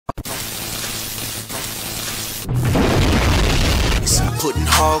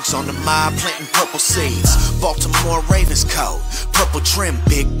hogs on the mob planting purple seeds. Baltimore Ravens code, purple trim,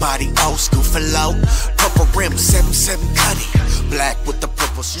 big body, old school for low. Purple rim, 7-7 cutty, black with the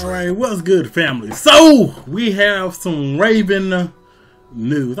purple strip. Alright, what's good, family? So, we have some Raven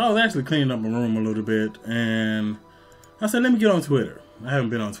news. I was actually cleaning up my room a little bit, and I said, let me get on Twitter. I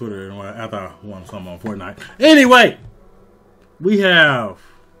haven't been on Twitter in a while after I won something on Fortnite. Anyway, we have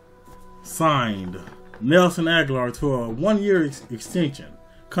signed Nelson Agholor to a 1-year extension,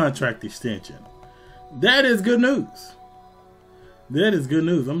 contract extension. That is good news. That is good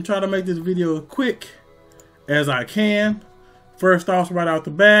news. I'm trying to make this video quick as I can. First off, right out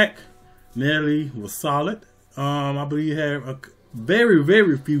the back, Nelly was solid. I believe he had a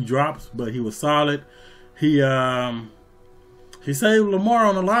very few drops, but he was solid. He saved Lamar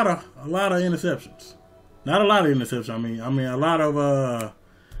on a lot of interceptions. Not a lot of interceptions. I mean a lot of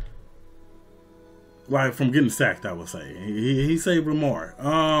like from getting sacked, I would say. He saved Lamar.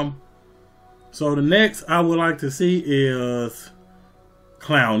 So the next I would like to see is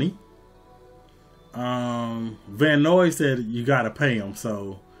Clowney. Van Noy said you gotta pay him,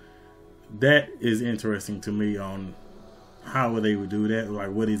 so that is interesting to me on how they would do that.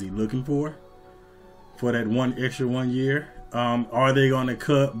 Like, what is he looking for that extra 1 year? Are they gonna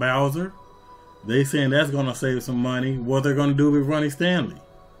cut Bowser? They saying that's gonna save some money. What they're gonna do with Ronnie Stanley?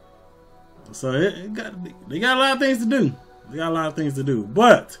 So they got a lot of things to do. They got a lot of things to do.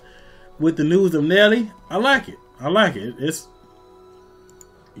 But with the news of Nelly, I like it. I like it. It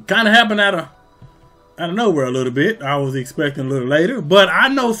kind of happened out of nowhere a little bit. I was expecting a little later, but I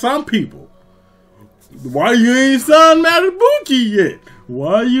know some people. Why you ain't signed Matabuki yet?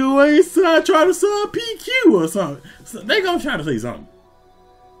 Why you ain't try to sign PQ or something? So they gonna try to say something.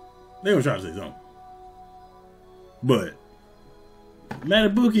 They gonna try to say something. But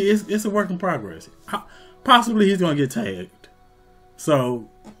Matabuki, it's a work in progress. Possibly he's gonna get tagged. So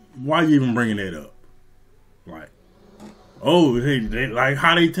why you even bringing that up? Like, oh, hey, like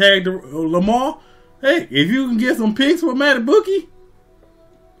how they tagged Lamar? Hey, if you can get some picks with Matabuki,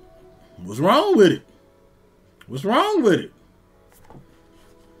 what's wrong with it? What's wrong with it?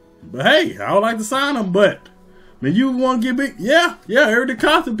 But hey, I would like to sign him, but when you want to get big, yeah, I heard the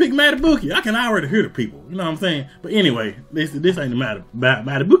cops to pick Matabuki. I can already hear the people, you know what I'm saying? But anyway, this ain't the matter about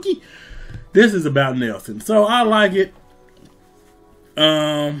Matabuki. This is about Nelson. So I like it.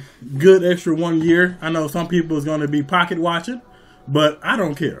 Good extra 1 year. I know some people is going to be pocket watching, but I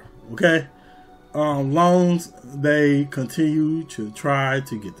don't care. Okay. Loans, they continue to try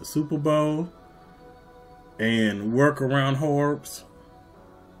to get the Super Bowl and work around Horbs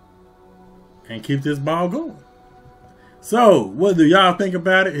and keep this ball going. So, what do y'all think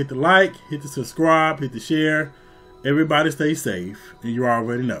about it? Hit the like, hit the subscribe, hit the share. Everybody stay safe, and you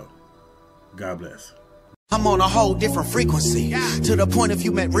already know. God bless. I'm on a whole different frequency. To the point if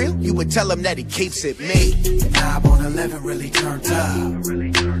you met real, you would tell him that he keeps it me. Knob on 11 really turned up.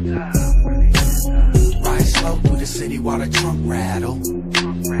 Ride slow through the city while the trunk rattle.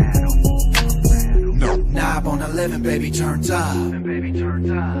 Knob on 11, baby, turned up.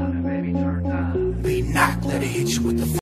 Be knocked, let it hit you with the